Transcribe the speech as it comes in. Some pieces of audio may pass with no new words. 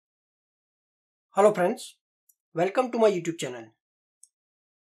Hello friends, welcome to my YouTube channel.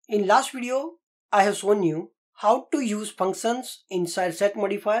 In last video, I have shown you how to use functions inside Set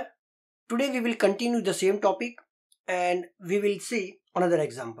Modifier. Today we will continue the same topic and we will see another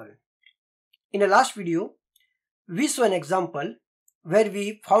example. In the last video, we saw an example where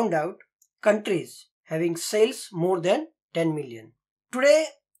we found out countries having sales more than 10 million. Today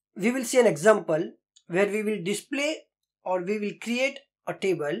we will see an example where we will display or we will create a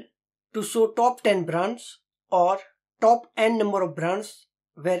table to show top 10 brands or top n number of brands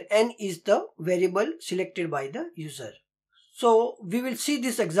where n is the variable selected by the user. So we will see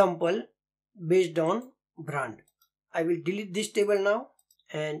this example based on brand. I will delete this table now,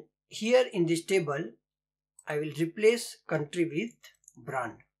 and here in this table I will replace country with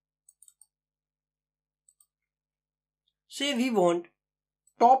brand. Say we want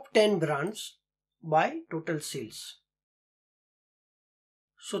top 10 brands by total sales.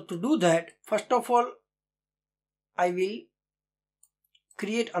 So to do that, first of all, I will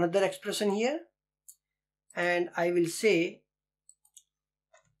create another expression here and I will say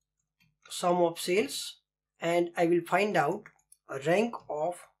sum of sales, and I will find out a rank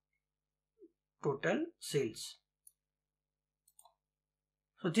of total sales.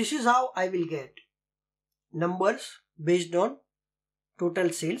 So this is how I will get numbers based on total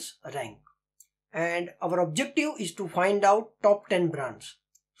sales rank, and our objective is to find out top 10 brands.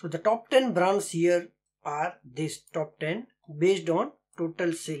 So the top 10 brands here are this top 10 based on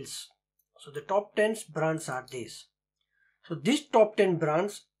total sales. So the top 10 brands are this. So these top 10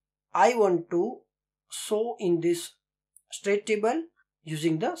 brands I want to show in this straight table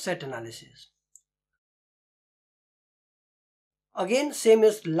using the set analysis. Again, same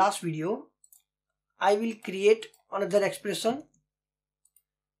as last video, I will create another expression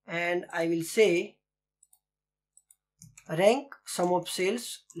and I will say rank sum of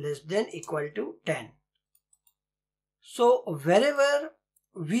sales less than equal to 10. So wherever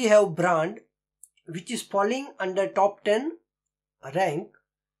we have brand which is falling under top 10 rank,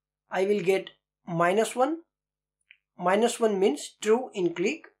 I will get -1. -1 means true in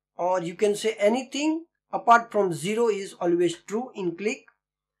Qlik, or you can say anything apart from 0 is always true in Qlik,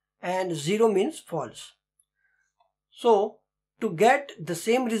 and 0 means false. So to get the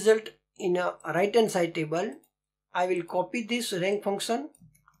same result in a right hand side table, I will copy this rank function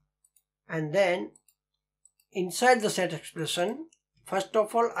and then inside the set expression, first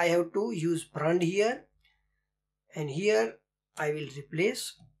of all I have to use brand here, and here I will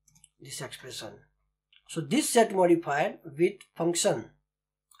replace this expression. So this set modifier with function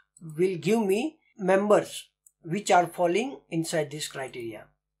will give me members which are falling inside this criteria.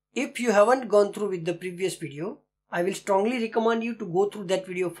 If you haven't gone through with the previous video, I will strongly recommend you to go through that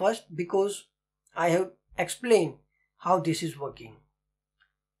video first, because I have explained how this is working.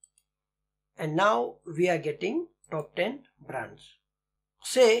 And now we are getting top 10 brands.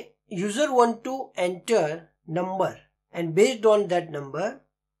 Say user want to enter number, and based on that number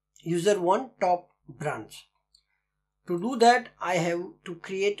user want top brands. To do that, I have to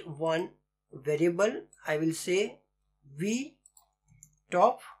create one variable. I will say v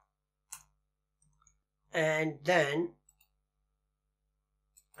top, and then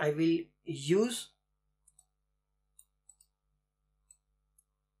I will use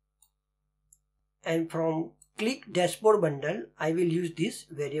and from Qlik dashboard bundle I will use this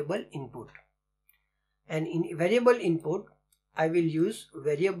variable input, and in variable input I will use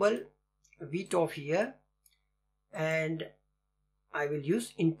variable vtop here, and I will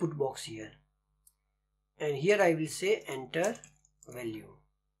use input box here, and here I will say enter value,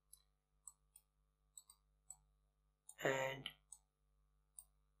 and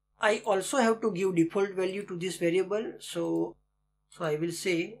I also have to give default value to this variable. So I will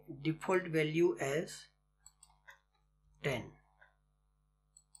say default value as 10,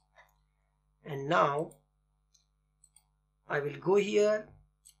 and now I will go here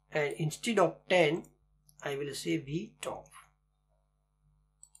and instead of 10 I will say v top,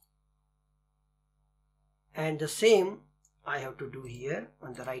 and the same I have to do here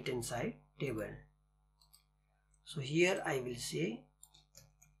on the right hand side table. So here I will say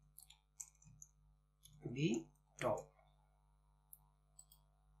v top.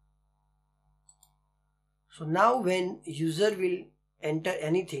 So now when user will enter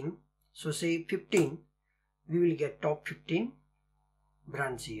anything, so say 15, we will get top 15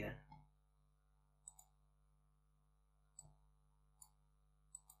 brands here.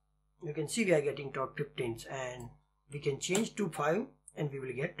 You can see we are getting top 15s, and we can change to 5 and we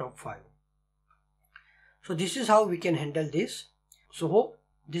will get top 5. So this is how we can handle this. So hope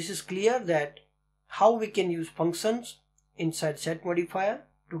this is clear that how we can use functions inside set modifier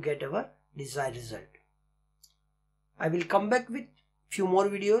to get our desired result. I will come back with few more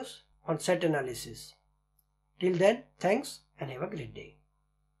videos on set analysis. Till then, thanks and have a great day.